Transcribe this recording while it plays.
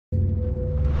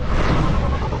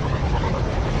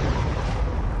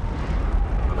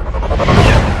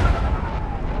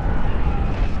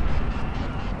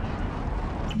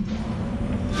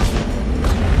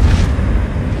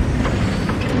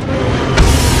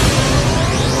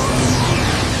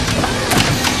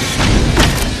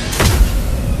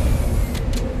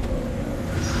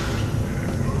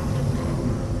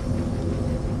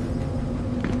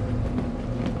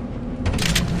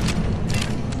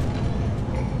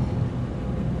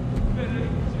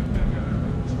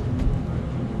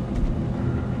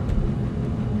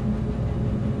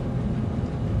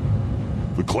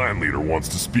clan leader wants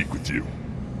to speak with you.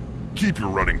 Keep your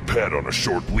running pet on a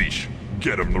short leash.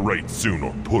 Get him the right soon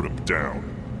or put him down.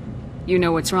 You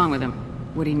know what's wrong with him?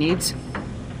 What he needs?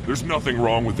 There's nothing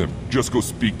wrong with him. Just go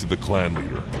speak to the clan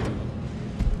leader.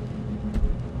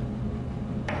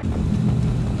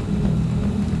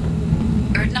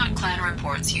 Urdnot clan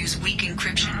reports use weak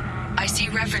encryption. I see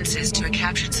references to a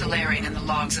captured Solarian in the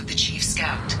logs of the Chief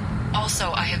Scout.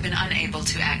 Also, I have been unable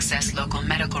to access local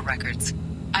medical records.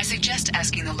 I suggest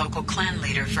asking the local clan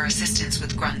leader for assistance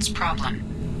with Grunt's problem.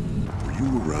 Were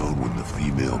you around when the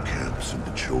female camp sent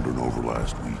the children over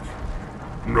last week?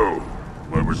 No.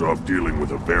 I was off dealing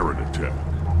with a Baron attack.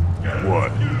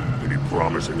 What? Any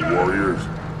promising warriors?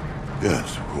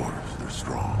 Yes, of course. They're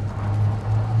strong.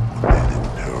 One day they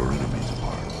will tear our enemies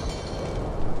apart.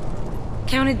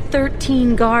 Counted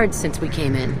 13 guards since we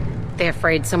came in. They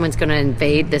afraid someone's gonna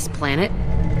invade this planet?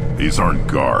 These aren't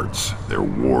guards. They're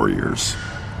warriors.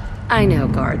 I know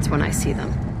guards when I see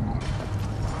them.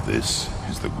 This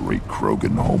is the great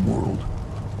Krogan homeworld.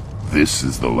 This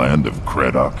is the land of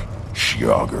Kredok,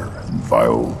 Shiagar, and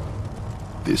Viol.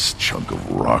 This chunk of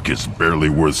rock is barely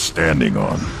worth standing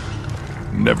on.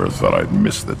 Never thought I'd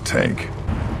miss the tank.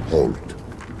 Halt.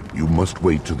 You must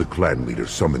wait till the clan leader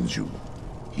summons you.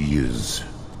 He is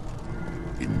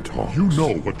in talks. You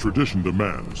know what tradition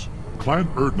demands. Clan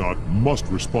Urdnot must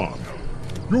respond.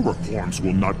 Your reforms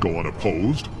will not go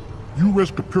unopposed. You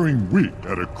risk appearing weak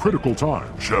at a critical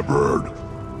time. Shepard.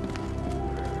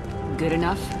 Good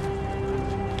enough?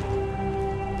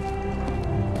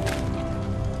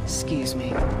 Excuse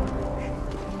me.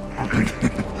 Out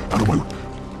of my...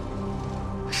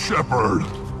 Shepard!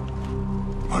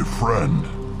 My friend.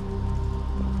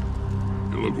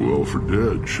 You look well for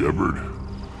dead, Shepard.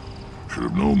 Should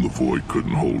have known the void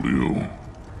couldn't hold you.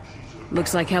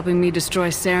 Looks like helping me destroy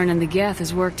Saren and the Geth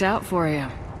has worked out for you.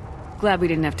 Glad we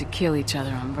didn't have to kill each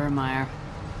other on Vermeer.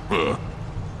 Huh.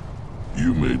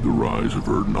 You made the rise of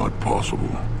Urdnot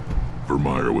possible.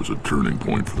 Vermeer was a turning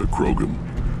point for the Krogan,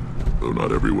 though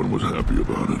not everyone was happy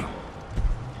about it.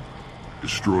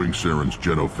 Destroying Saren's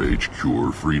genophage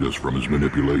cure freed us from his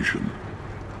manipulation.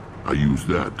 I used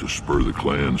that to spur the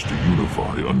clans to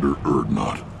unify under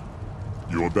Urdnot.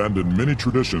 You abandoned many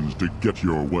traditions to get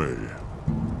your way.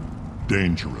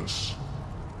 Dangerous.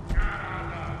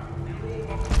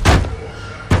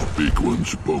 Weak one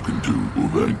spoken to,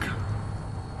 Uvenk.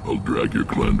 I'll drag your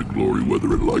clan to glory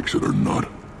whether it likes it or not.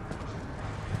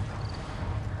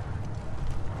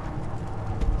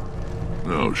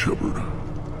 Now, Shepard,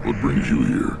 what brings you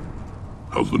here?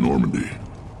 How's the Normandy?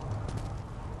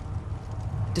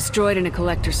 Destroyed in a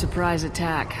collector surprise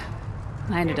attack.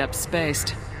 I ended up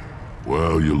spaced.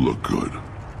 Well, you look good.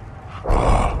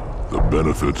 Ah, the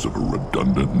benefits of a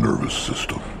redundant nervous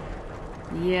system.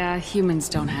 Yeah, humans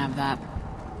don't have that.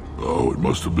 Oh, it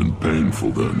must have been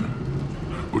painful then.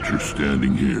 But you're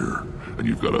standing here, and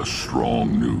you've got a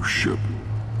strong new ship.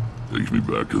 Takes me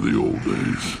back to the old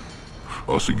days.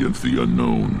 Us against the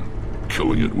unknown,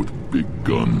 killing it with big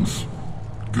guns.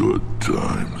 Good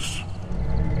times.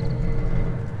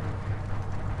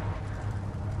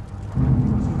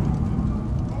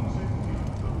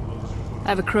 I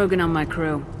have a Krogan on my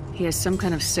crew. He has some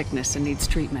kind of sickness and needs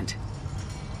treatment.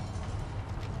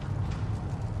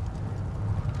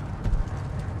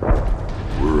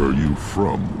 Where are you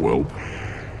from, whelp?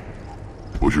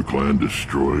 Was your clan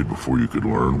destroyed before you could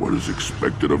learn what is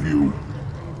expected of you?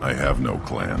 I have no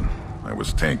clan. I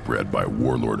was tank bred by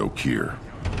Warlord Okir.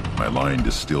 My line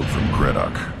distilled from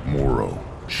Kredok, Moro,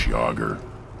 Shiagar.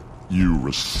 You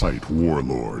recite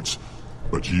warlords,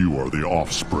 but you are the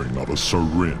offspring of a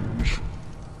syringe.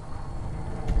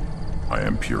 I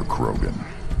am pure Krogan.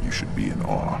 You should be in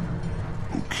awe.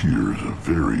 Okir is a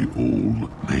very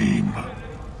old name.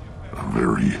 A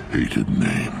very hated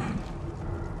name.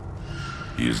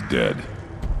 He is dead.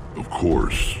 Of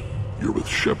course. You're with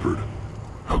Shepard.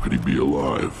 How could he be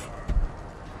alive?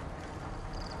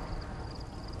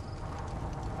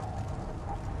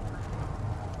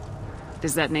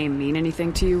 Does that name mean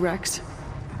anything to you, Rex?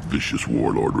 Vicious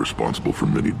warlord responsible for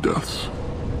many deaths,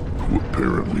 who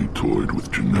apparently toyed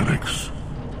with genetics.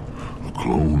 A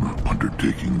clone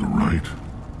undertaking the Rite.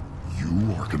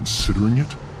 You are considering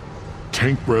it?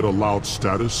 Tank-bred allowed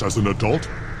status as an adult?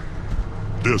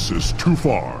 This is too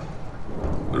far.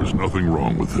 There's nothing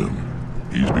wrong with him.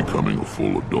 He's becoming a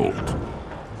full adult.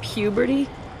 Puberty?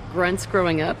 Grunts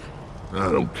growing up?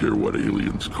 I don't care what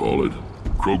aliens call it.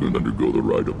 Krogan undergo the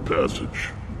rite of passage.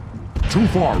 Too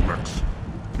far, Rex.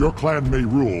 Your clan may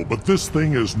rule, but this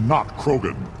thing is not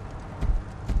Krogan.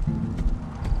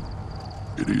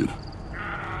 Idiot.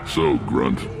 So,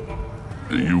 Grunt,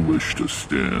 do you wish to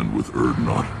stand with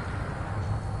Urdnot?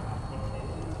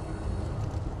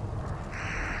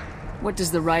 What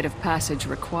does the rite of passage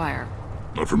require?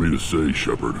 Not for me to say,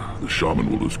 Shepard. The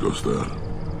shaman will discuss that.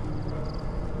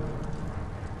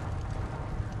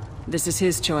 This is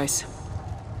his choice.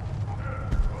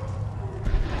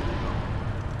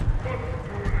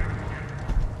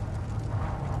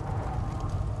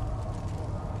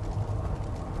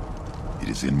 It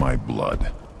is in my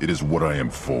blood. It is what I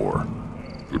am for.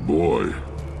 Good boy.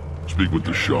 Speak with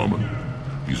the shaman.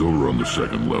 He's over on the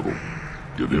second level.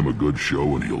 Give him a good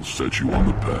show and he'll set you on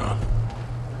the path.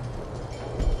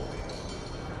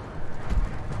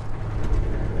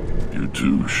 You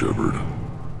too, Shepard.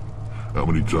 How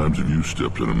many times have you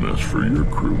stepped in a mess for your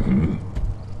crew, hmm?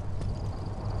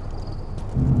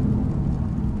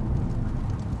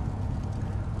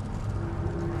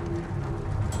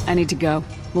 I need to go.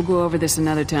 We'll go over this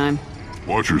another time.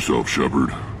 Watch yourself,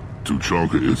 Shepard.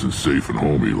 Tuchanka isn't safe and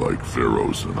homey like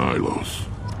Pharos and Ilos.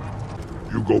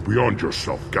 You go beyond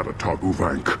yourself, Gatatog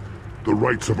Uvank. The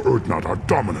rights of Urdnot are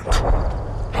dominant.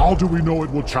 How do we know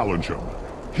it will challenge him?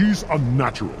 He's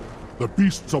unnatural. The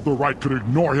beasts of the Rite could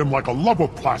ignore him like a lump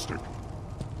of plastic.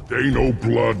 They know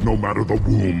blood no matter the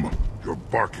womb. Your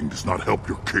barking does not help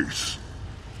your case.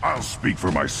 I'll speak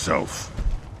for myself.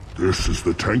 This is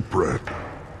the tank bread.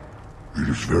 It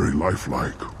is very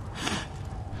lifelike.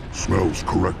 Smells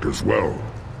correct as well.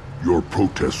 Your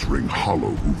protests ring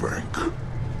hollow, Uvank.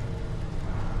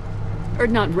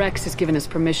 Urdnot Rex has given us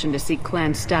permission to seek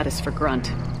clan status for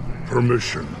Grunt.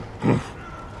 Permission?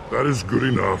 That is good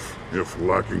enough, if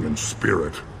lacking in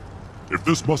spirit. If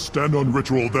this must stand on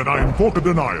ritual, then I invoke a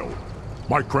denial.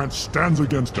 My Grant stands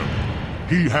against him.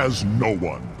 He has no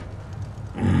one.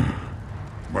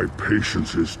 My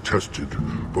patience is tested,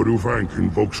 but Uvank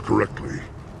invokes correctly.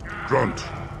 Grunt,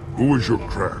 who is your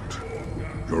Grant?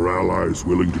 Your allies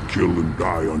willing to kill and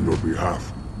die on your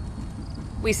behalf?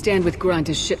 We stand with Grunt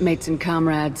as shipmates and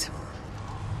comrades.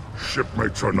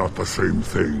 Shipmates are not the same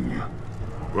thing.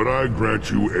 But I grant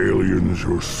you aliens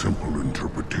your simple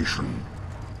interpretation.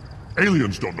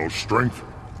 Aliens don't know strength.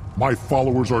 My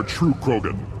followers are true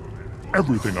Krogan.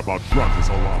 Everything about Grunt is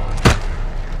a lie.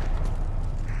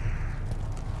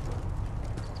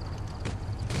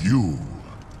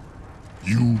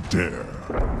 You dare.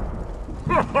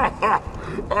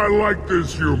 I like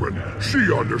this human.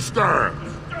 She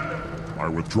understands. I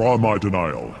withdraw my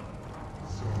denial.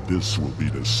 This will be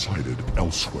decided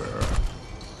elsewhere.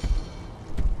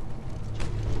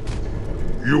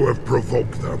 You have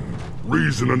provoked them.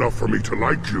 Reason enough for me to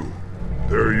like you.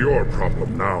 They're your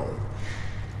problem now.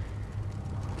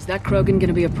 Is that Krogan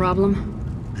gonna be a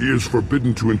problem? He is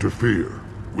forbidden to interfere,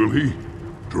 will he?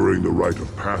 During the rite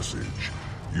of passage,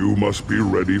 you must be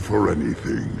ready for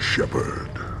anything, Shepard.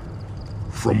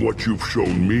 From what you've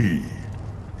shown me,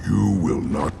 you will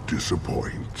not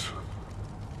disappoint.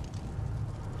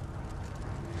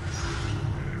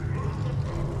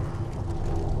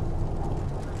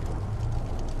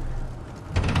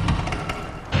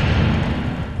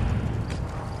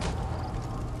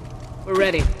 We're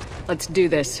ready. Let's do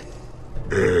this.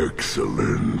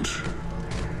 Excellent.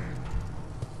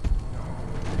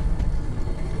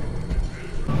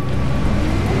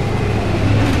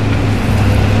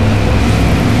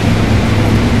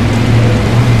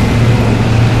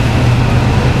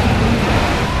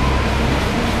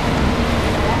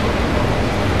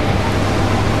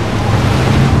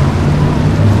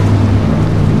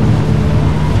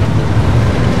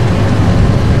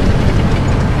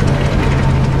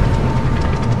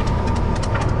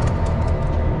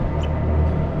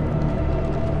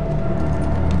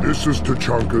 This is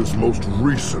Tuchanka's most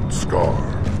recent scar.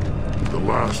 The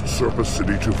last surface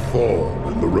city to fall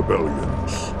in the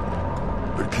rebellions.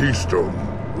 The Keystone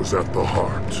was at the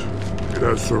heart. It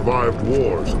has survived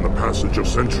wars and the passage of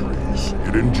centuries.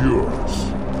 It endures.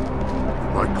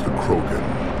 Like the Krogan.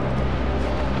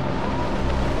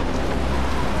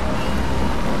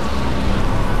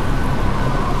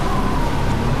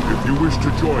 If you wish to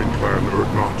join Clan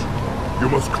Urdnot, you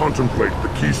must contemplate the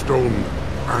Keystone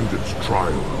and its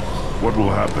trials. What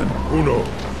will happen? Who knows?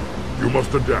 You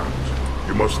must adapt.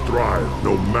 You must thrive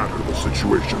no matter the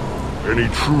situation. Any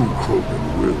true Krogan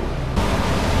will.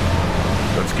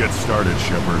 Let's get started,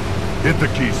 Shepard. Hit the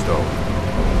Keystone.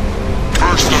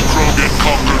 First the Krogan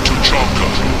conquered Tuchanka,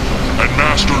 and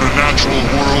mastered a natural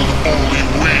world only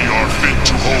we are fit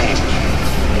to hold.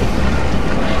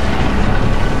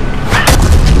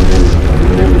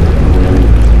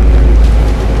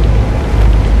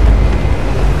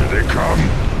 Here they come.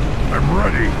 I'm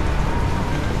ready.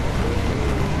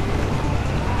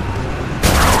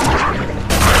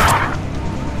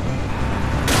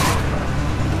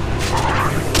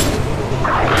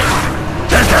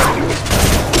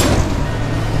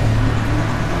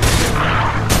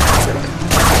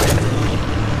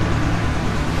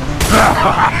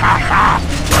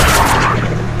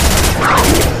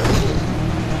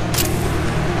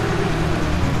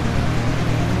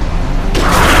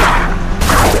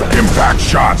 Impact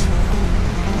shot!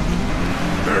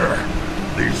 There.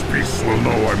 These beasts will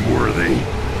know I'm worthy.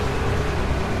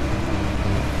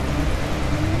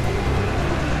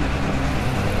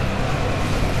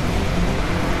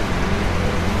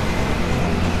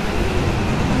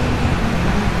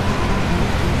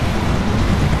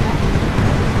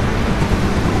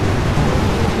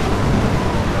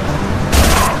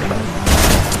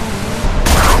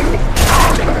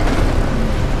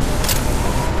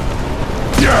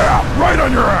 Yeah! Right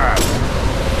on your ass!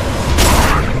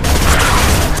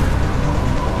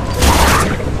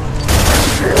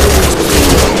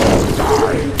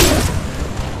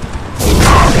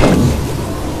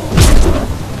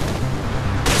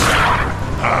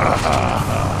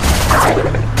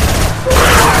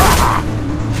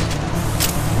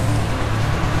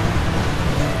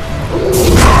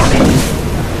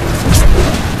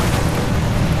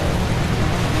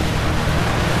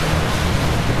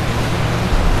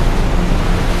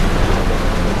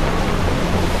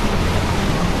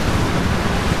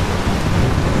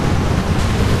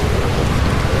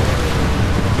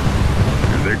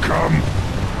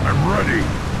 I'm ready.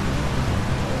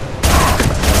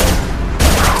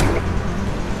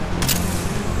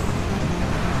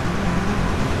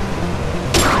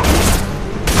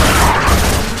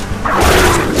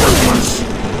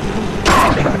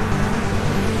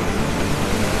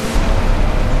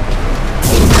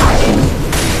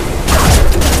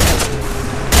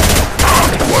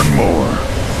 One more.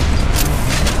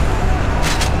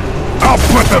 I'll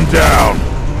put them down.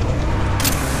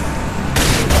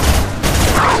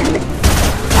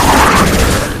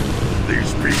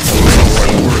 These people know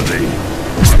I'm worthy.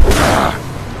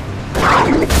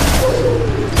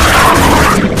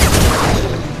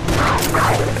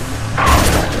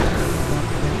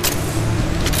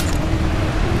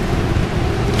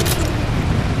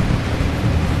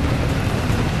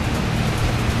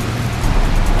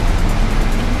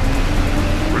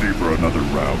 Ready for another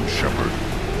round, Shepard.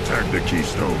 Tag the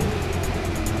keystone.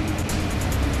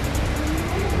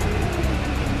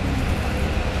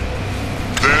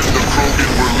 Then the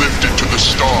Krogan were lifted to the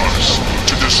stars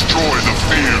to destroy the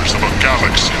fears of a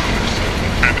galaxy.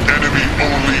 An enemy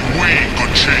only we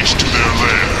could chase to their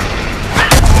lair.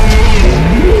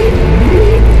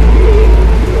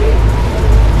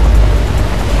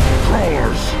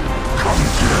 Crawlers, come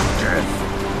to your death.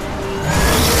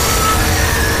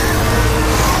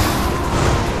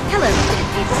 Hello, dead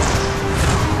people.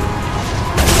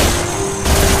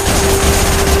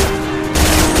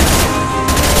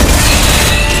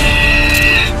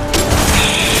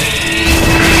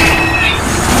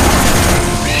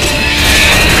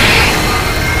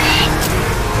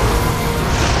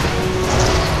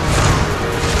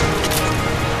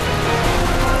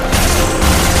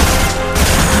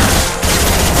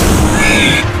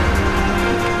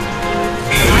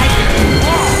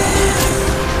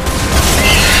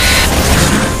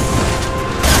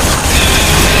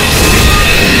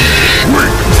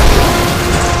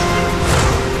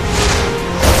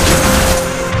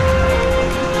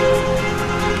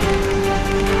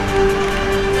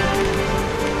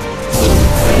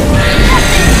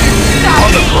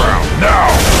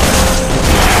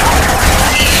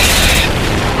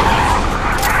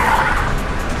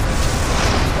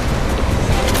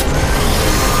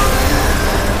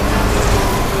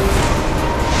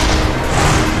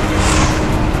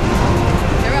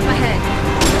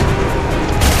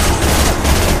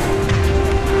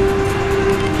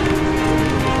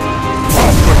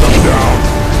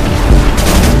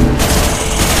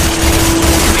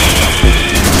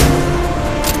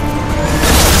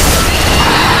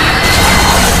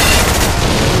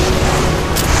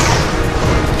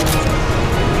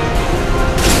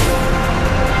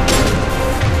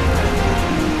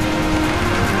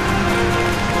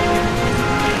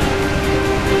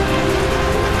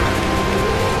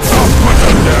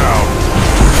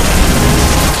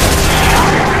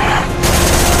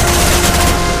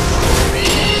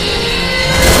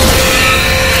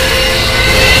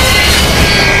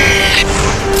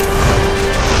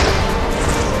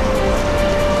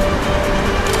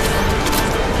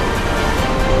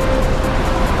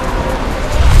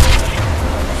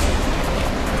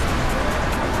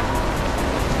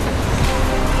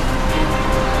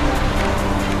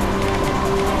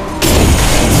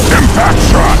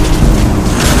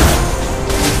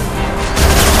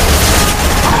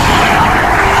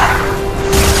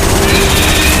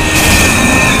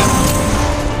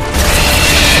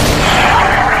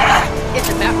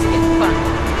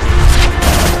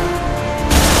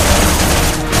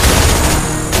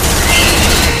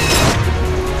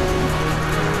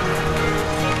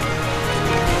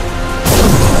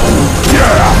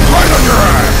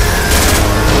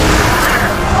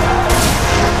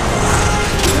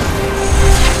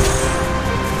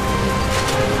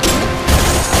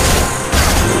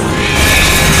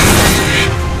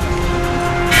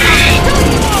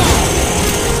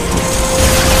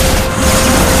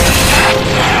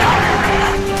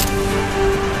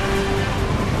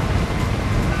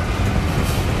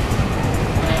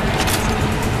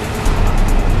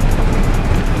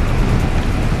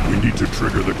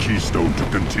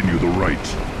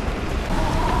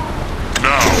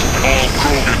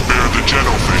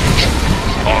 genophage.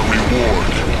 Our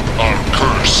reward, our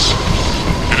curse.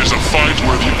 It is a fight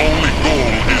where the only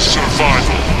goal is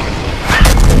survival.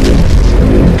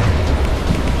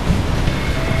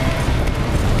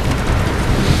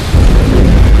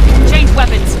 Change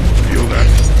weapons. Feel that?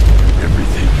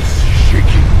 Everything's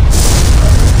shaking.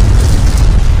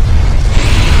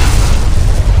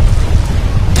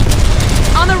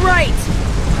 On the right!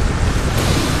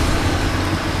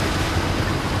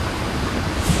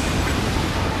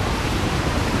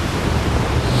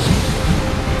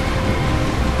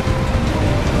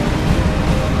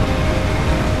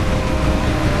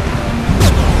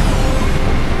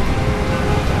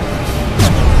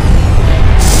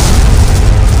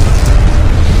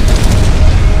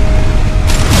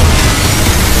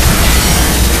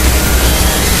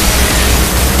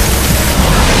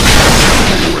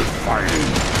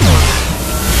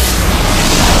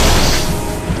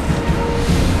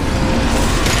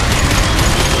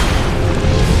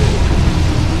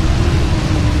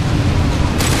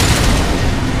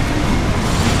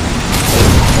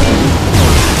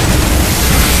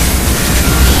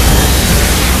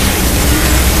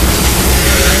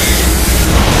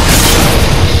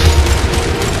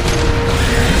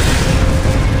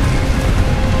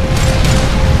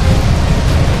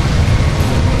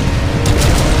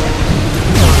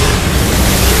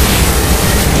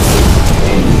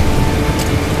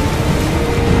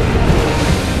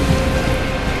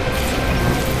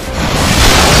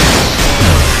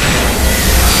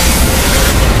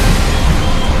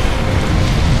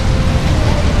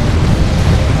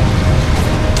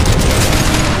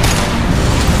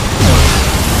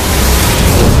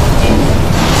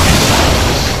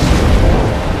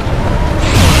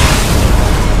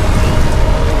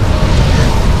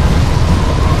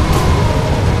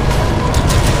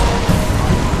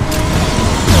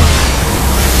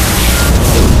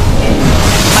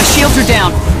 Shields are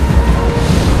down.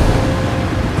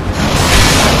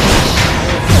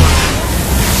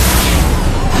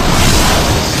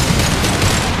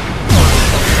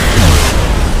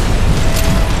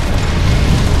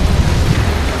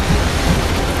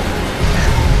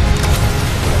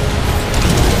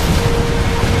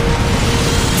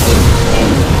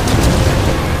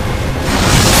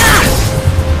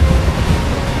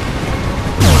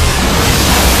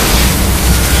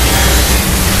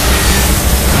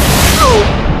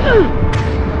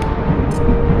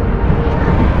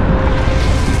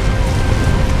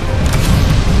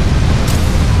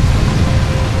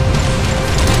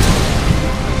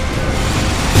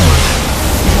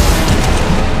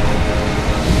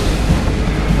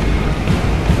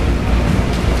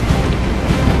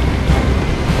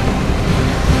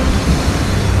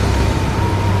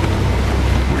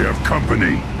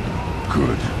 Company.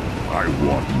 Good. I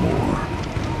want more.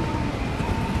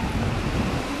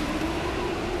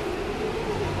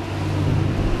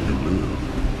 You live,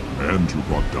 and you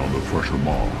brought down the Thresher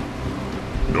Maw.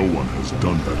 No one has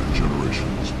done that in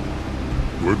generations.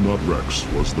 Urdnot Rex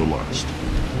was the last.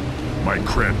 My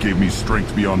cramp gave me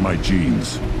strength beyond my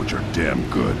genes, which are damn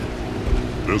good.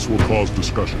 This will cause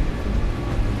discussion.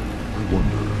 I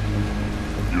wonder...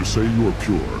 You say you are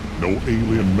pure, no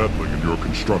alien meddling in your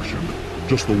construction,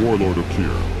 just the Warlord of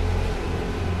Tyr.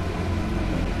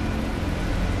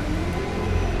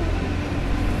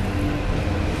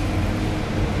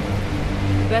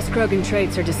 Best Krogan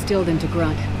traits are distilled into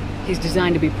Grunt. He's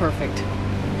designed to be perfect.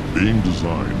 Being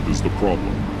designed is the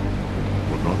problem,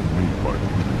 but not made by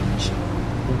aliens.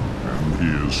 And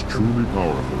he is truly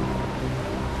powerful.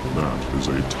 That is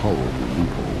a tolerable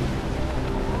loophole.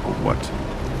 A what?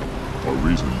 A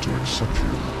reason to accept you.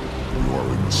 You are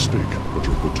a mistake, but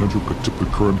your potential could tip the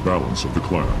current balance of the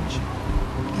clans.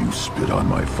 You spit on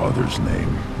my father's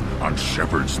name, on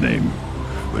Shepard's name,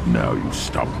 but now you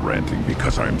stop ranting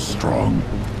because I'm strong.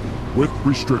 With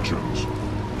restrictions.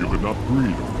 You could not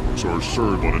breed, of course, or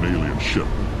serve on an alien ship,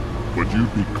 but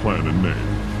you'd be clan in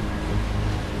name.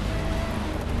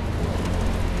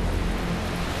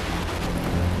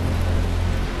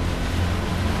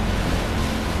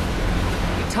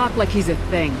 Talk like he's a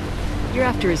thing. You're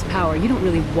after his power. You don't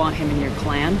really want him in your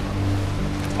clan.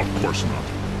 Of course not.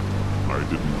 I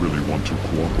didn't really want to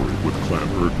cooperate with Clan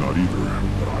Urdnot either,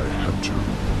 but I had to.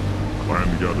 Clan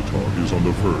Gatatog is on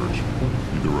the verge,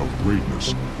 either of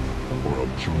greatness or of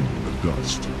joining the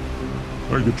dust.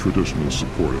 I get traditional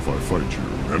support if I fight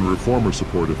you, and reformer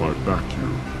support if I back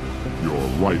you. Your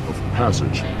rite of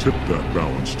passage tipped that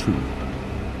balance too.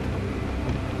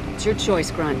 It's your choice,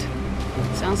 Grunt.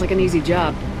 Sounds like an easy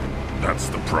job. That's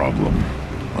the problem.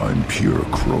 I'm pure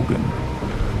Krogan.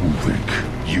 Who think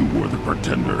you were the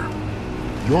pretender?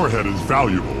 Your head is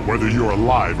valuable, whether you're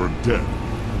alive or dead.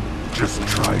 Just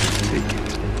try to take it.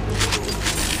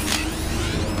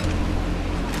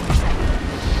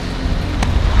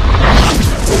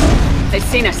 They've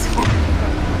seen us.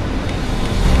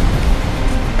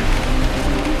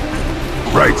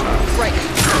 Right. Right.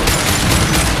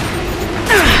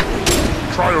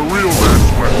 Try a real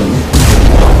man's weapon.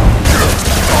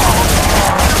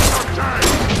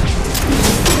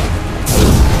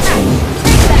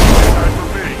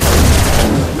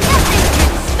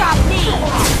 Stop me!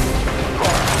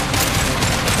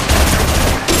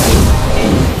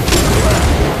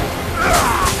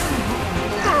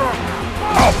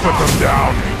 I'll put them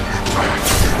down.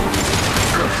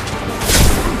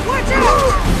 Watch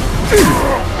out!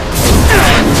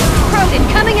 Krogan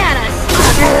coming at us!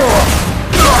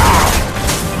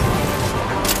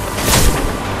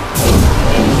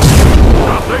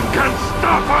 Nothing can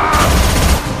stop us!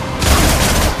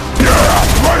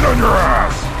 Yeah, right on your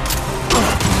ass!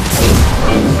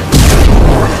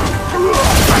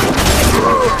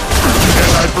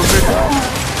 And I forbid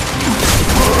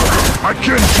I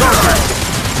can't charge it!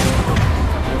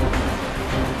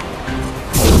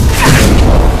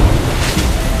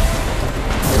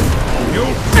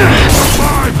 You'll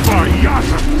survive,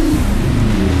 Bayasha!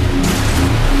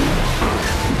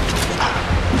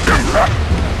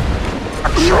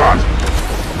 Shot!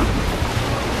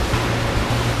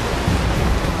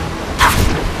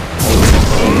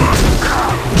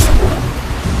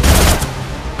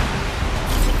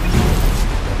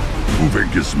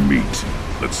 Uvink is meat.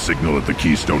 Let's signal at the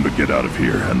Keystone to get out of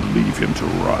here and leave him to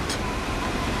rot.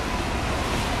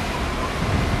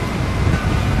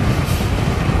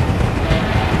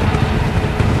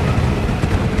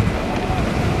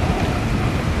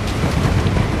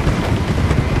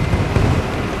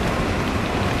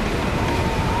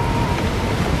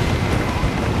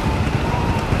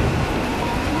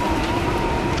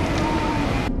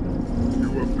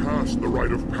 The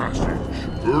rite of passage,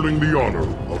 earning the honor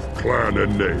of clan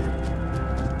and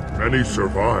name. Many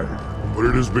survived, but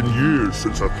it has been years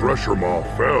since a Thresher Maw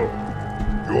fell.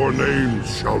 Your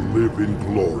names shall live in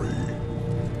glory.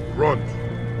 Grunt,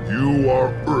 you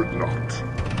are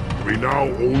Urdnot. We now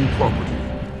own property.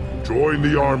 Join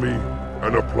the army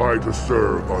and apply to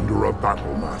serve under a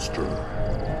battle master.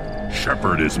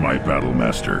 Shepard is my battle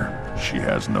master. She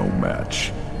has no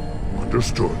match.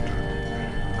 Understood.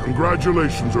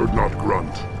 Congratulations, Urdnot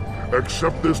Grunt.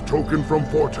 Accept this token from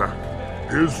Fortak.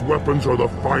 His weapons are the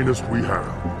finest we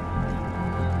have.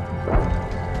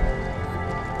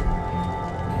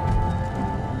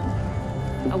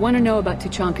 I want to know about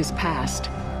Tuchanka's past.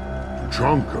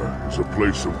 Tuchanka is a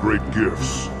place of great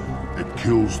gifts. It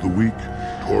kills the weak,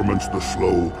 torments the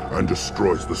slow, and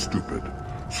destroys the stupid.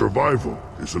 Survival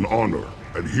is an honor,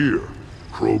 and here,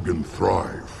 Krogan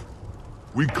thrive.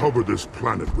 We cover this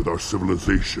planet with our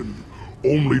civilization,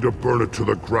 only to burn it to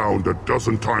the ground a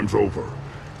dozen times over.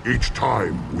 Each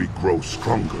time, we grow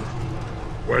stronger.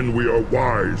 When we are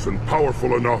wise and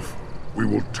powerful enough, we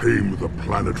will tame the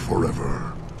planet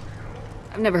forever.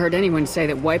 I've never heard anyone say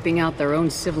that wiping out their own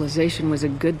civilization was a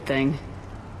good thing.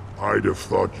 I'd have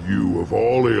thought you, of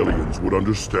all aliens, would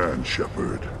understand,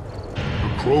 Shepard.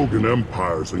 The Krogan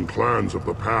empires and clans of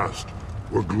the past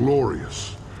were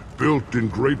glorious, built in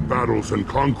great battles and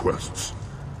conquests,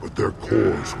 but their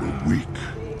cores were weak.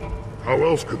 How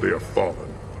else could they have fallen?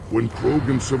 When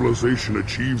Krogan civilization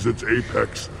achieves its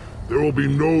apex, there will be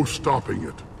no stopping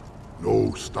it.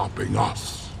 No stopping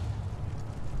us.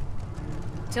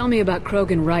 Tell me about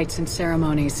Krogan rites and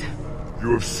ceremonies.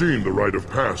 You have seen the rite of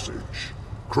passage.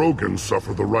 Krogans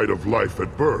suffer the rite of life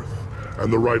at birth,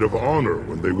 and the rite of honor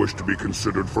when they wish to be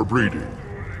considered for breeding.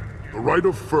 The rite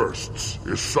of firsts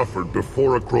is suffered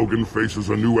before a Krogan faces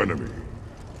a new enemy.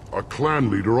 A clan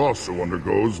leader also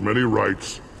undergoes many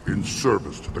rites in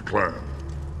service to the clan.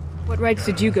 What rites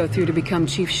did you go through to become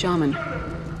Chief Shaman?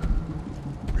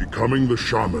 Becoming the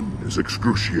shaman is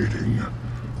excruciating.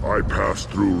 I passed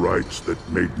through rites that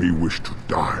made me wish to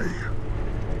die.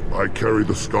 I carry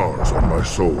the scars on my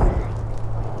soul.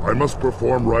 I must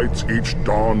perform rites each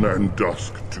dawn and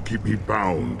dusk to keep me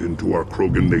bound into our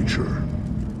Krogan nature.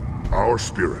 Our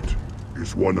spirit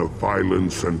is one of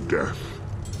violence and death.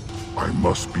 I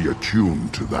must be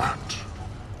attuned to that.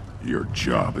 Your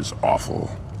job is awful.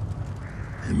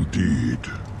 Indeed.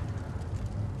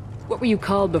 What were you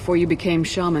called before you became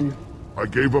Shaman? I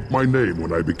gave up my name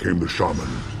when I became the shaman.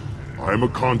 I am a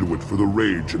conduit for the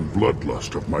rage and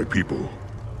bloodlust of my people.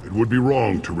 It would be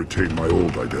wrong to retain my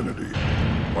old identity.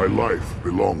 My life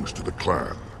belongs to the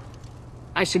clan.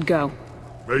 I should go.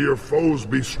 May your foes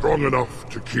be strong enough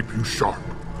to keep you sharp.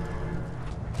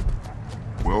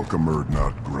 Welcome,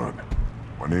 Urdnot Grunt.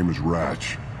 My name is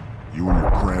Ratch. You and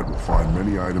your Grant will find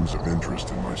many items of interest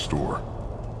in my store.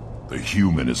 The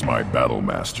human is my battle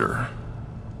master.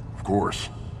 Of course.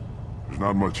 There's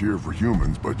not much here for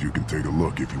humans, but you can take a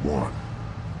look if you want.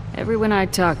 Everyone I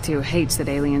talk to hates that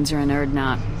aliens are in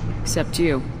Urdnot. Except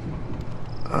you.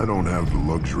 I don't have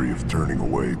the luxury of turning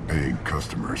away paying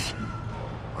customers.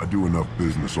 I do enough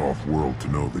business off-world to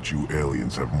know that you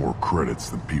aliens have more credits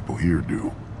than people here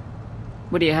do.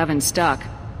 What do you have in stock?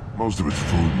 Most of it's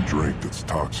food and drink that's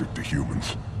toxic to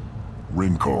humans.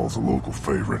 Ringcall's a local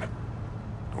favorite.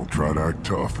 Don't try to act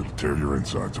tough, it'll tear your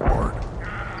insides apart.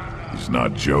 He's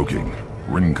not joking.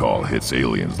 Ringcall hits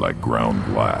aliens like ground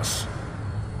glass.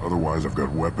 Otherwise, I've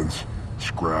got weapons,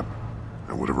 scrap,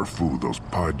 and whatever food those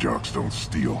pie jocks don't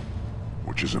steal.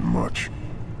 Which isn't much.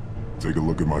 Take a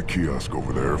look at my kiosk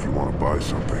over there if you want to buy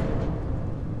something.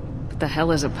 What the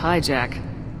hell is a piejack?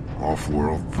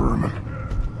 Off-world vermin.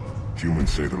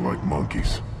 Humans say they're like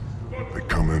monkeys. They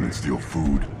come in and steal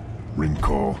food,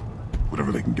 ringcall,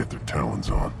 whatever they can get their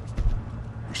talons on.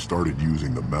 We started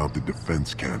using the mounted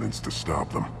defense cannons to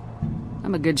stop them.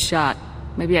 I'm a good shot.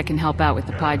 Maybe I can help out with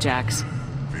the piejacks.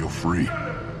 Feel free.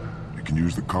 You can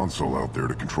use the console out there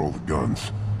to control the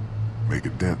guns. Make a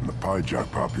dent in the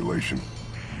piejack population.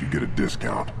 You get a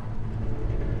discount.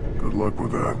 Good luck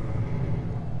with that.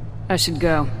 I should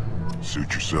go.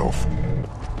 Suit yourself.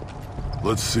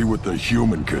 Let's see what the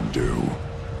human can do.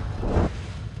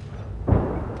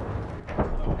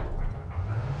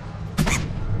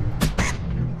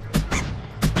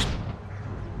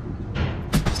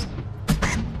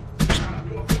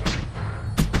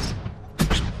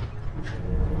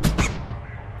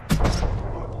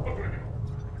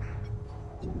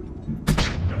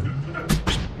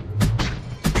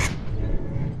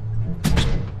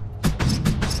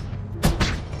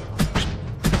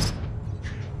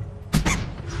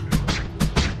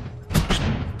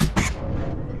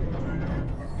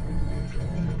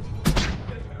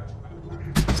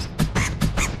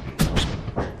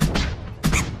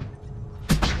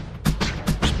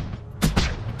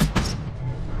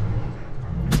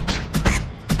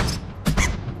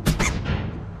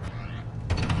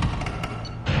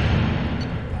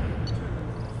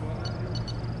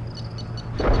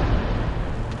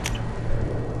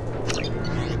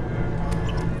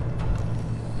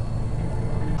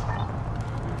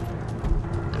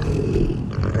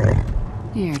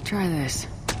 Here, try this.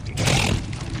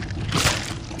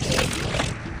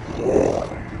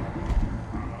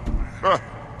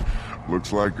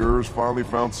 Looks like Ur's finally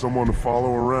found someone to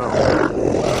follow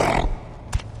around.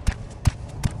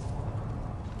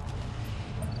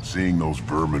 Seeing those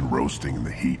vermin roasting in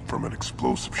the heat from an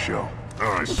explosive shell,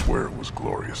 I swear it was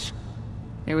glorious.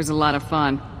 It was a lot of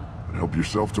fun. And help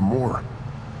yourself to more.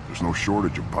 There's no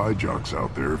shortage of pie jocks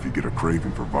out there if you get a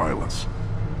craving for violence.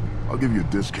 I'll give you a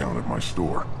discount at my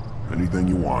store. Anything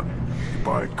you want, you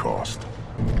buy at cost.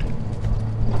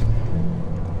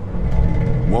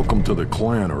 Welcome to the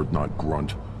clan, Urdnot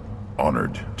Grunt.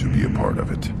 Honored to be a part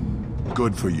of it.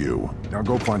 Good for you. Now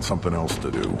go find something else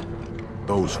to do.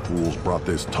 Those fools brought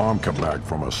this Tomka back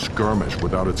from a skirmish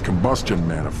without its combustion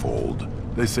manifold.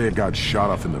 They say it got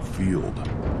shot off in the field.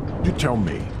 You tell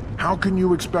me, how can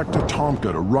you expect a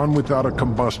Tomka to run without a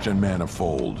combustion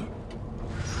manifold?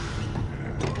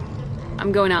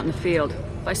 I'm going out in the field.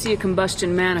 If I see a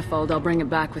combustion manifold, I'll bring it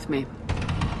back with me.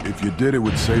 If you did, it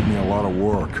would save me a lot of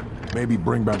work. Maybe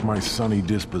bring back my sunny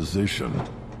disposition.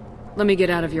 Let me get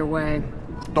out of your way.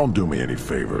 Don't do me any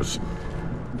favors.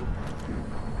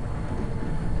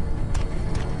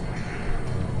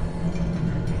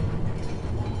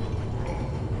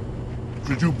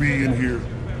 Should you be in here?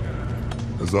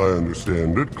 As I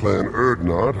understand it, Clan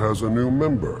Urdnot has a new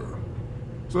member.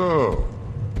 So,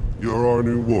 you're our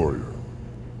new warrior.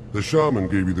 The shaman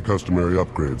gave you the customary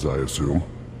upgrades, I assume.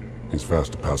 He's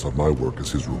fast to pass on my work as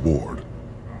his reward.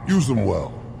 Use them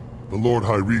well. The Lord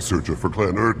High Researcher for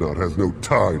Clan Urdnot has no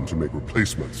time to make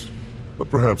replacements. But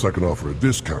perhaps I can offer a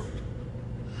discount.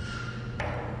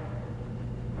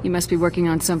 You must be working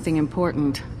on something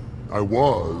important. I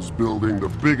was building the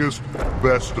biggest,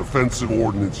 best defensive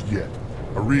ordnance yet.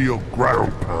 A real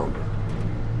ground pounder.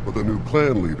 But the new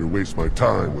clan leader wastes my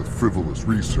time with frivolous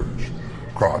research.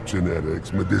 Crop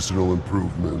genetics, medicinal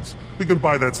improvements. We can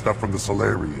buy that stuff from the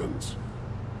Solarians.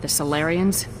 The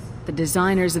Solarians? The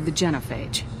designers of the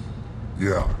genophage.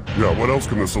 Yeah, what else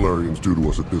can the Solarians do to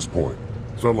us at this point?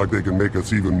 It's not like they can make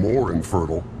us even more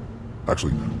infertile.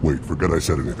 Actually, wait, forget I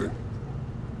said anything.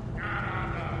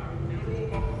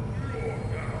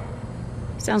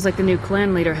 Sounds like the new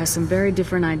clan leader has some very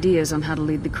different ideas on how to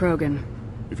lead the Krogan.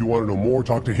 If you want to know more,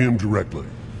 talk to him directly.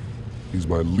 He's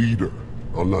my leader.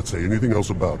 I'll not say anything else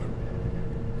about him.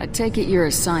 I take it you're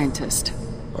a scientist.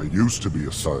 I used to be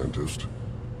a scientist.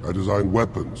 I designed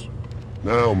weapons.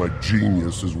 Now my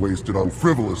genius is wasted on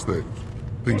frivolous things.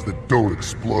 Things that don't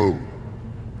explode.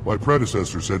 My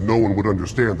predecessor said no one would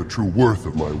understand the true worth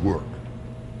of my work.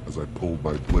 As I pulled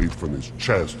my blade from his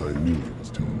chest, I knew he was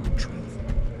telling the truth.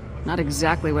 Not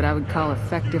exactly what I would call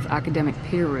effective academic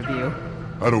peer review.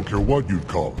 I don't care what you'd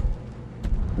call it.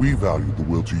 We value the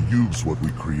will to use what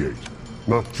we create,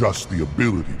 not just the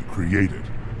ability to create it.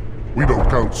 We don't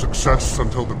count success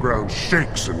until the ground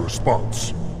shakes in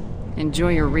response. Enjoy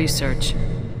your research.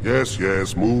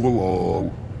 Yes, move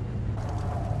along.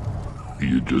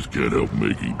 You just can't help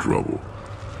making trouble.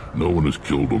 No one has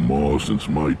killed a Maw since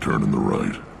my turn in the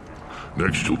Rite.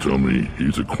 Next you'll tell me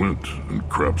he's a Quint and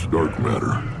crap's dark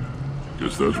matter.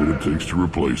 Guess that's what it takes to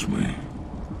replace me.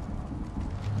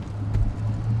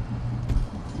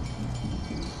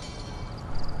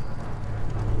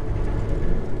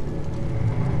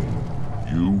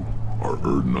 You are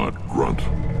Urdnot Grunt.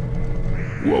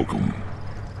 Welcome.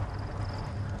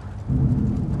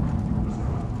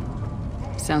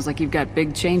 Sounds like you've got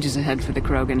big changes ahead for the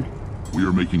Krogan. We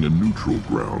are making a neutral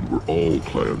ground where all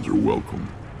clans are welcome.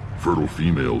 Fertile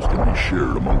females can be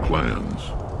shared among clans.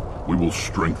 We will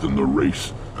strengthen the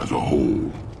race as a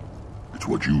whole. It's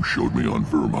what you showed me on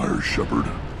Zarina Shepard.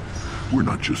 We're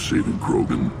not just saving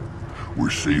Krogan, we're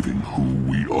saving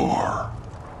who we are.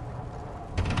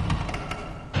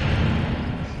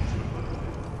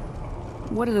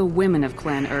 What do the women of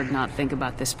Clan Urdnot think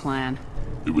about this plan?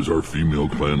 It was our female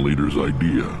clan leader's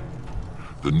idea.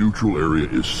 The neutral area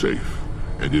is safe,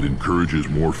 and it encourages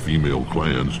more female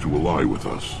clans to ally with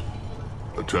us.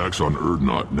 Attacks on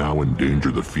Urdnot now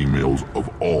endanger the females of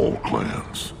all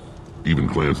clans. Even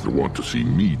clans that want to see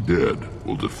me dead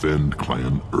will defend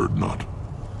Clan Urdnot.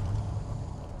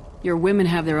 Your women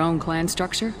have their own clan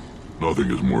structure? Nothing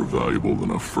is more valuable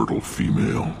than a fertile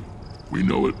female. We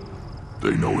know it.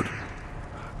 They know it.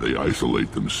 They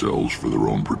isolate themselves for their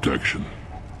own protection.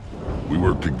 We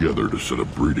work together to set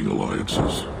up breeding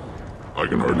alliances. I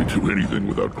can hardly do anything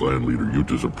without clan leader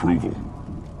Yuta's approval.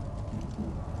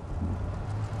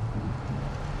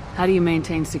 How do you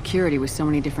maintain security with so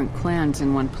many different clans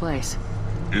in one place?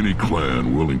 Any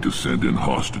clan willing to send in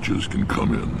hostages can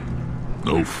come in.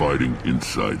 No fighting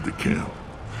inside the camp.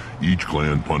 Each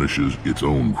clan punishes its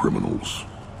own criminals.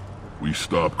 We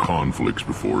stop conflicts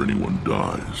before anyone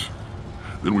dies.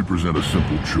 Then we present a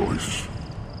simple choice.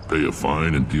 Pay a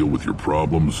fine and deal with your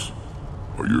problems,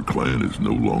 or your clan is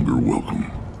no longer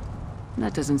welcome.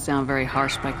 That doesn't sound very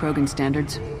harsh by Krogan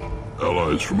standards.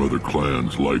 Allies from other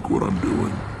clans like what I'm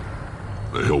doing.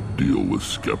 They help deal with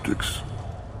skeptics.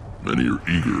 Many are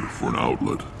eager for an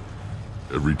outlet.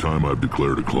 Every time I've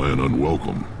declared a clan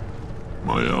unwelcome,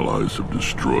 my allies have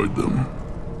destroyed them.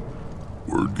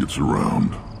 Word gets around.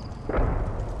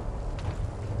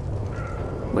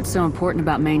 What's so important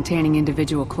about maintaining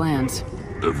individual clans?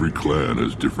 Every clan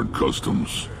has different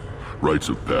customs, rites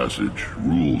of passage,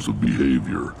 rules of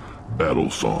behavior,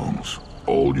 battle songs,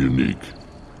 all unique.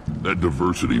 That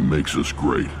diversity makes us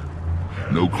great.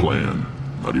 No clan,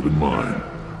 not even mine,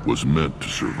 was meant to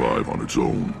survive on its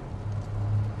own.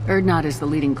 Urdnot is the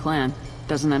leading clan.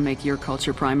 Doesn't that make your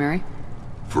culture primary?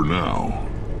 For now.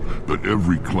 But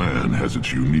every clan has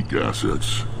its unique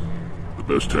assets. The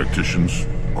best tacticians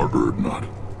are Urdnot.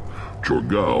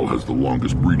 Chorgal has the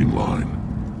longest breeding line.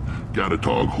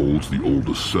 Gatatog holds the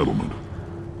oldest settlement.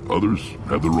 Others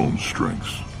have their own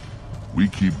strengths. We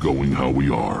keep going how we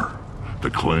are.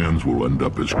 The clans will end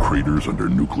up as craters under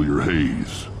nuclear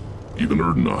haze. Even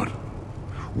Urdnot.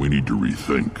 We need to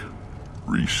rethink.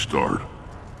 Restart.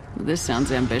 This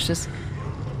sounds ambitious.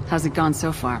 How's it gone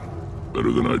so far?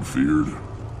 Better than I'd feared.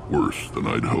 Worse than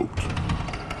I'd hoped.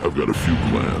 I've got a few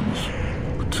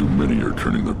clans, but too many are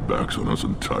turning their backs on us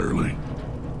entirely.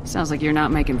 Sounds like you're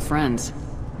not making friends.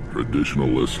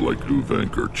 Traditionalists like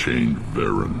Uvank are chained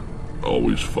Varen,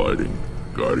 always fighting,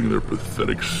 guiding their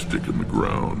pathetic stick in the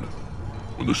ground.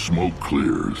 When the smoke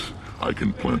clears, I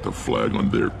can plant the flag on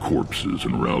their corpses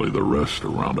and rally the rest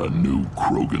around a new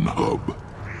Krogan hub.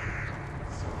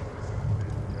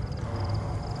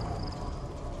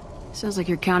 Sounds like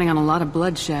you're counting on a lot of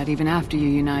bloodshed even after you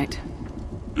unite.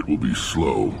 It will be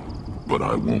slow, but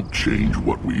I won't change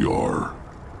what we are.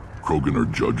 Krogan are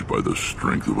judged by the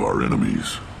strength of our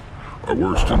enemies. Our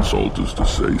worst insult is to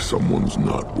say someone's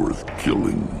not worth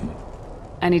killing.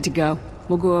 I need to go.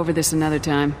 We'll go over this another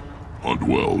time. Hunt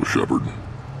well, Shepard.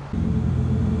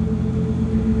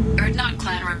 Urdnot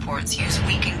clan reports use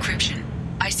weak encryption.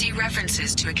 I see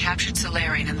references to a captured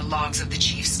Salarian in the logs of the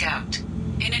Chief Scout.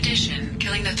 In addition,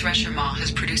 killing the Thresher Maw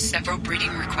has produced several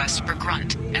breeding requests for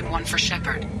Grunt, and one for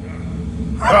Shepard.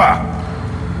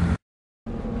 Ha!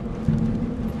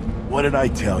 What did I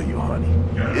tell you, honey?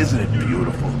 Isn't it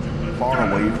beautiful?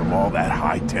 Far away from all that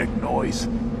high-tech noise.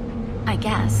 I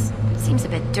guess. Seems a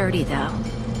bit dirty, though.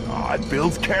 Oh, it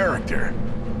builds character.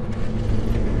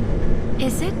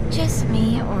 Is it just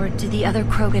me, or do the other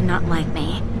Krogan not like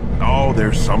me? Oh,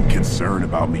 there's some concern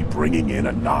about me bringing in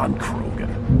a non-Krogan.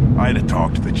 I had to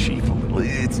talk to the chief a little.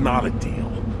 It's not a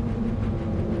deal.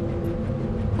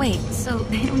 Wait, so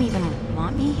they don't even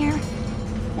want me here?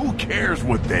 Who cares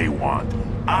what they want?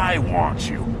 I want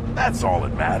you. That's all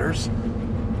that matters.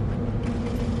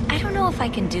 I don't know if I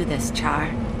can do this, Char.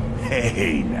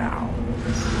 Hey, now.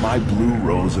 My blue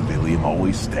rose of Ilium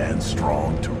always stands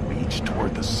strong to reach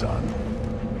toward the sun.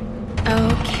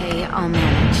 Okay, I'll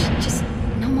manage. Just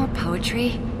no more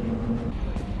poetry.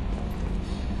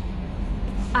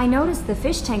 I noticed the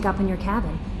fish tank up in your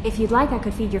cabin. If you'd like, I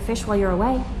could feed your fish while you're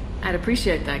away. I'd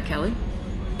appreciate that, Kelly.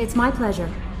 It's my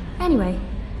pleasure. Anyway,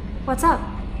 what's up?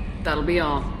 That'll be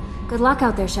all. Good luck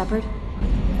out there, Shepard.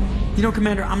 You know,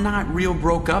 Commander, I'm not real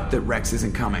broke up that Rex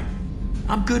isn't coming.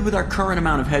 I'm good with our current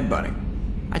amount of headbutting.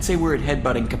 I'd say we're at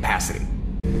headbutting capacity.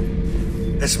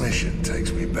 This mission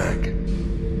takes me back.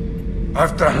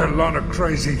 I've done a lot of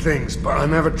crazy things, but I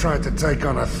never tried to take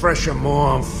on a Thresher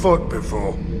Maw on foot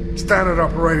before. Standard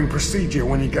operating procedure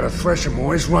when you get a Thresher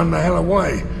Maw is run the hell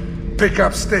away. Pick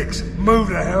up sticks, move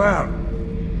the hell out.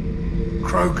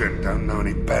 Krogan don't know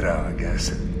any better, I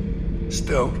guess.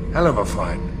 Still, hell of a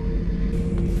fight.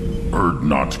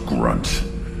 Not Grunt.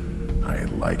 I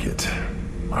like it.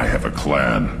 I have a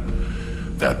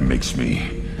clan. That makes me...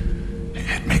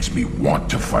 It makes me want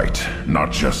to fight,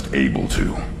 not just able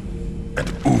to. And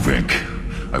Uvink,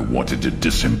 I wanted to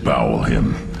disembowel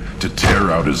him, to tear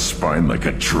out his spine like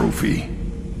a trophy.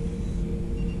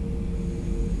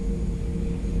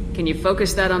 Can you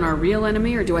focus that on our real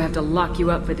enemy, or do I have to lock you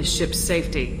up for the ship's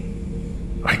safety?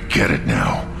 I get it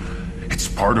now. It's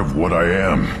part of what I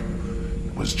am.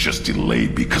 It was just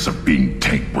delayed because of being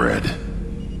tank bred.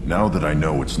 Now that I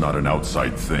know it's not an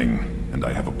outside thing, and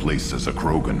I have a place as a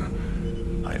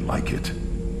Krogan, I like it.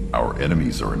 Our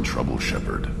enemies are in trouble,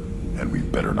 Shepard, and we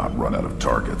better not run out of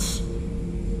targets.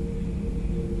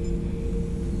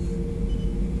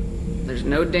 There's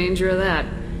no danger of that.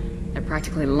 They're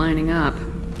practically lining up.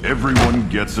 Everyone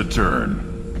gets a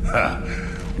turn. Ha!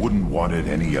 Wouldn't want it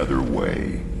any other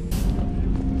way.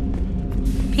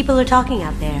 People are talking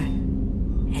out there,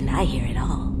 and I hear it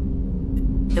all.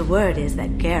 The word is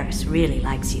that Garrus really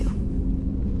likes you.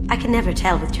 I can never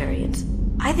tell with Turians.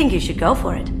 I think you should go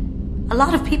for it. A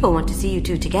lot of people want to see you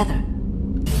two together.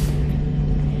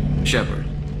 Shepard,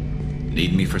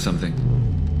 need me for something?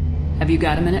 Have you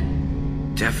got a minute?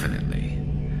 Definitely.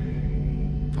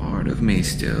 Part of me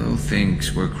still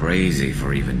thinks we're crazy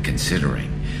for even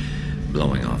considering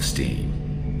blowing off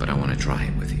steam, but I want to try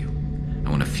it with you. I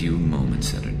want a few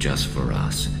moments that are just for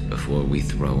us before we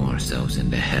throw ourselves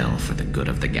into hell for the good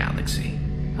of the galaxy.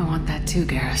 I want that too,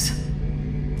 Garrus.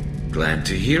 Glad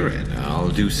to hear it. I'll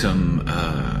do some,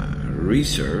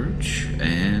 research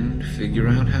and figure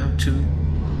out how to,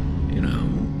 you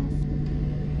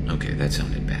know... Okay, that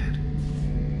sounded bad.